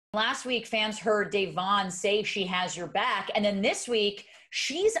Last week, fans heard Davon say she has your back. And then this week,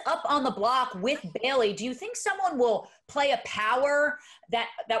 she's up on the block with Bailey. Do you think someone will play a power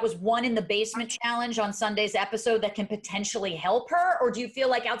that was won in the basement challenge on Sunday's episode that can potentially help her? Or do you feel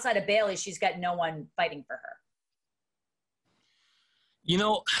like outside of Bailey, she's got no one fighting for her? You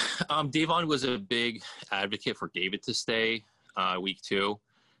know, Davon was a big advocate for David to stay week 2.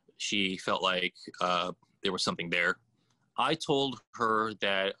 She felt like there was something there. I told her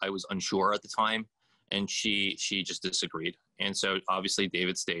that I was unsure at the time, and she just disagreed. And so obviously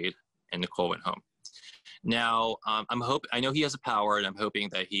David stayed and Nicole went home. Now, I know he has a power, and I'm hoping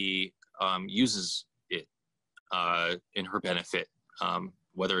that he uses it in her benefit,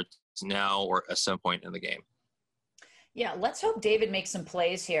 whether it's now or at some point in the game. Yeah, let's hope David makes some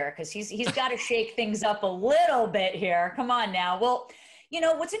plays here, because he's got to shake things up a little bit here. Come on now. Well, you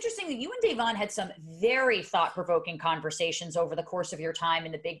know, what's interesting that you and Davon had some very thought-provoking conversations over the course of your time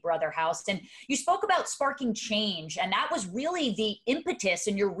in the Big Brother house. And you spoke about sparking change, and that was really the impetus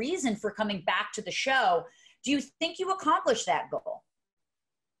and your reason for coming back to the show. Do you think you accomplished that goal?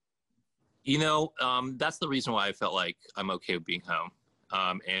 You know, that's the reason why I felt like I'm okay with being home.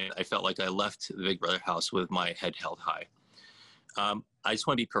 And I felt like I left the Big Brother house with my head held high. I just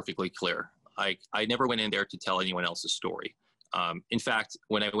want to be perfectly clear. I never went in there to tell anyone else's story. In fact,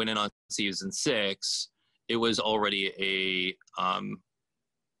 when I went in on season 6, it was already a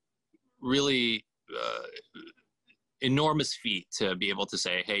really enormous feat to be able to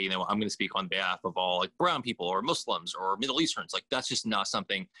say, hey, you know, I'm going to speak on behalf of all like brown people or Muslims or Middle Easterns. Like, that's just not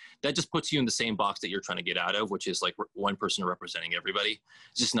something that just puts you in the same box that you're trying to get out of, which is like one person representing everybody.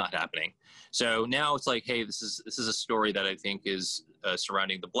 It's just not happening. So now it's like, hey, this is a story that I think is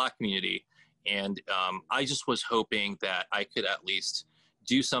surrounding the Black community. And I just was hoping that I could at least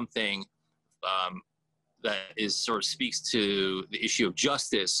do something that is sort of speaks to the issue of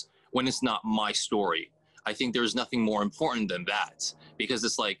justice when it's not my story. I think there's nothing more important than that, because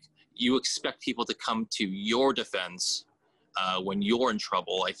it's like you expect people to come to your defense when you're in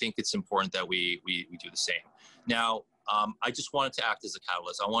trouble. I think it's important that we do the same. Now, I just wanted to act as a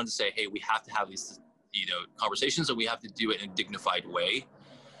catalyst. I wanted to say, hey, we have to have these, you know, conversations, and we have to do it in a dignified way.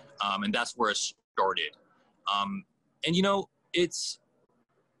 And that's where it started. And, you know, it's,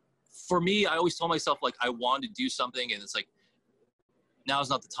 for me, I always told myself, like, I wanted to do something, and it's like, now's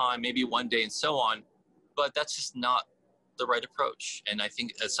not the time, maybe one day, and so on. But that's just not the right approach. And I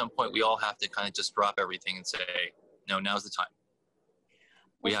think at some point we all have to kind of just drop everything and say, no, now's the time.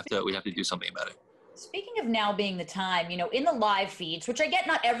 We have to do something about it. Speaking of now being the time, you know, in the live feeds, which I get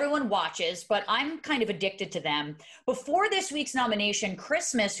not everyone watches, but I'm kind of addicted to them. Before this week's nomination,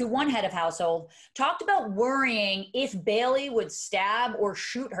 Christmas, who won Head of Household, talked about worrying if Bailey would stab or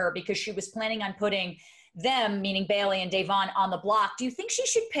shoot her because she was planning on putting them, meaning Bailey and Davon, on the block. Do you think she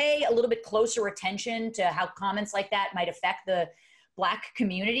should pay a little bit closer attention to how comments like that might affect the Black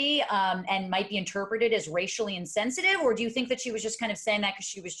community and might be interpreted as racially insensitive? Or do you think that she was just kind of saying that because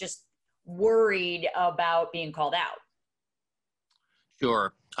she was just worried about being called out?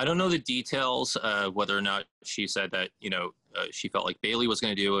 Sure. I don't know the details, whether or not she said that, you know, she felt like Bailey was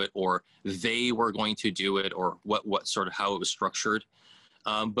going to do it, or they were going to do it, or what sort of how it was structured.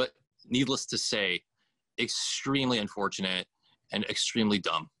 But needless to say, extremely unfortunate and extremely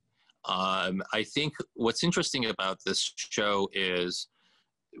dumb. I think what's interesting about this show is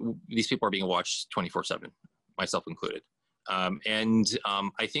these people are being watched 24/7, myself included.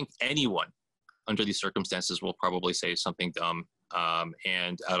 I think anyone under these circumstances will probably say something dumb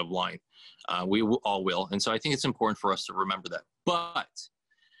and out of line. We all will. And so I think it's important for us to remember that. But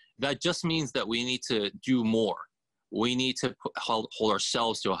that just means that we need to do more. We need to hold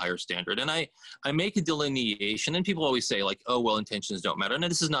ourselves to a higher standard. And I make a delineation, and people always say, like, oh, well, intentions don't matter. And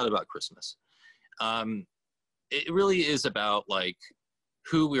this is not about Christmas. It really is about, like,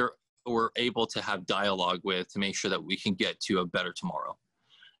 who we're able to have dialogue with to make sure that we can get to a better tomorrow.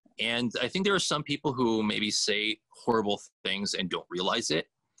 And I think there are some people who maybe say horrible things and don't realize it.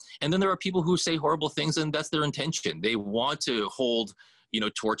 And then there are people who say horrible things, and that's their intention. They want to hold, you know,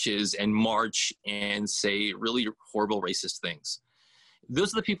 torches and march and say really horrible racist things.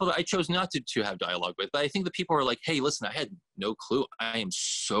 Those are the people that I chose not to have dialogue with. But I think the people are like, hey, listen, I had no clue. I am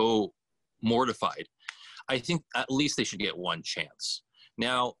so mortified. I think at least they should get one chance.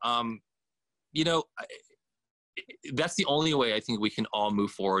 Now, you know, that's the only way I think we can all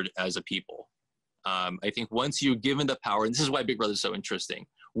move forward as a people. I think once you're given the power, and this is why Big Brother is so interesting,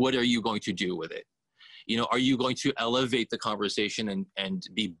 what are you going to do with it? You know, are you going to elevate the conversation and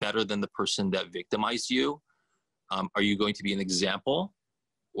be better than the person that victimized you? Are you going to be an example,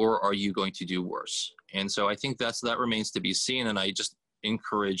 or are you going to do worse? And so I think that remains to be seen. And I just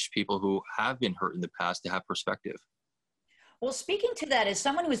encourage people who have been hurt in the past to have perspective. Well, speaking to that, as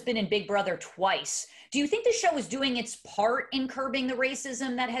someone who has been in Big Brother twice, do you think the show is doing its part in curbing the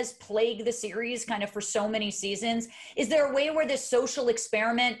racism that has plagued the series kind of for so many seasons? Is there a way where this social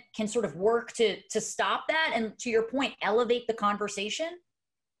experiment can sort of work to stop that and, to your point, elevate the conversation?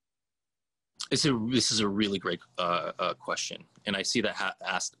 This is a really great question, and I see that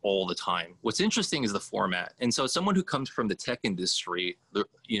asked all the time. What's interesting is the format, and so someone who comes from the tech industry,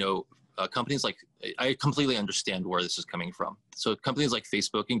 companies like, I completely understand where this is coming from. So companies like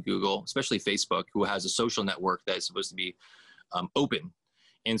Facebook and Google, especially Facebook, who has a social network that is supposed to be open,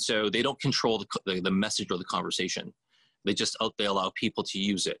 and so they don't control the message or the conversation. They allow people to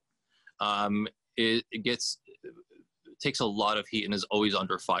use it. It takes a lot of heat and is always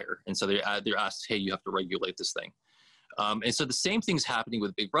under fire. And so they're asked, hey, you have to regulate this thing. And so the same thing's happening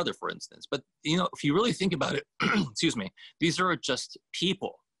with Big Brother, for instance. But, if you really think about it, excuse me, these are just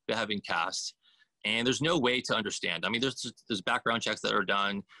people that have been cast. And there's no way to understand. I mean, there's background checks that are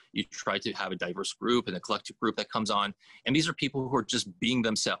done. You try to have a diverse group and a collective group that comes on. And these are people who are just being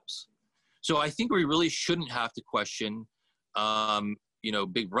themselves. So I think we really shouldn't have to question,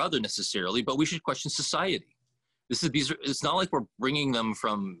 Big Brother necessarily, but we should question society. It's not like we're bringing them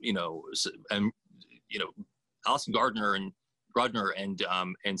from, Allison Gardner and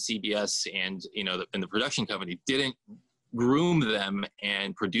CBS and the production company didn't groom them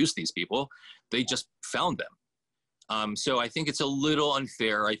and produce these people. They just found them. So I think it's a little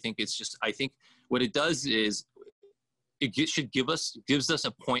unfair. I think what it does is it gives us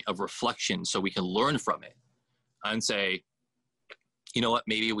a point of reflection so we can learn from it and say, you know what,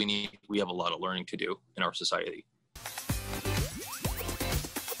 maybe we have a lot of learning to do in our society.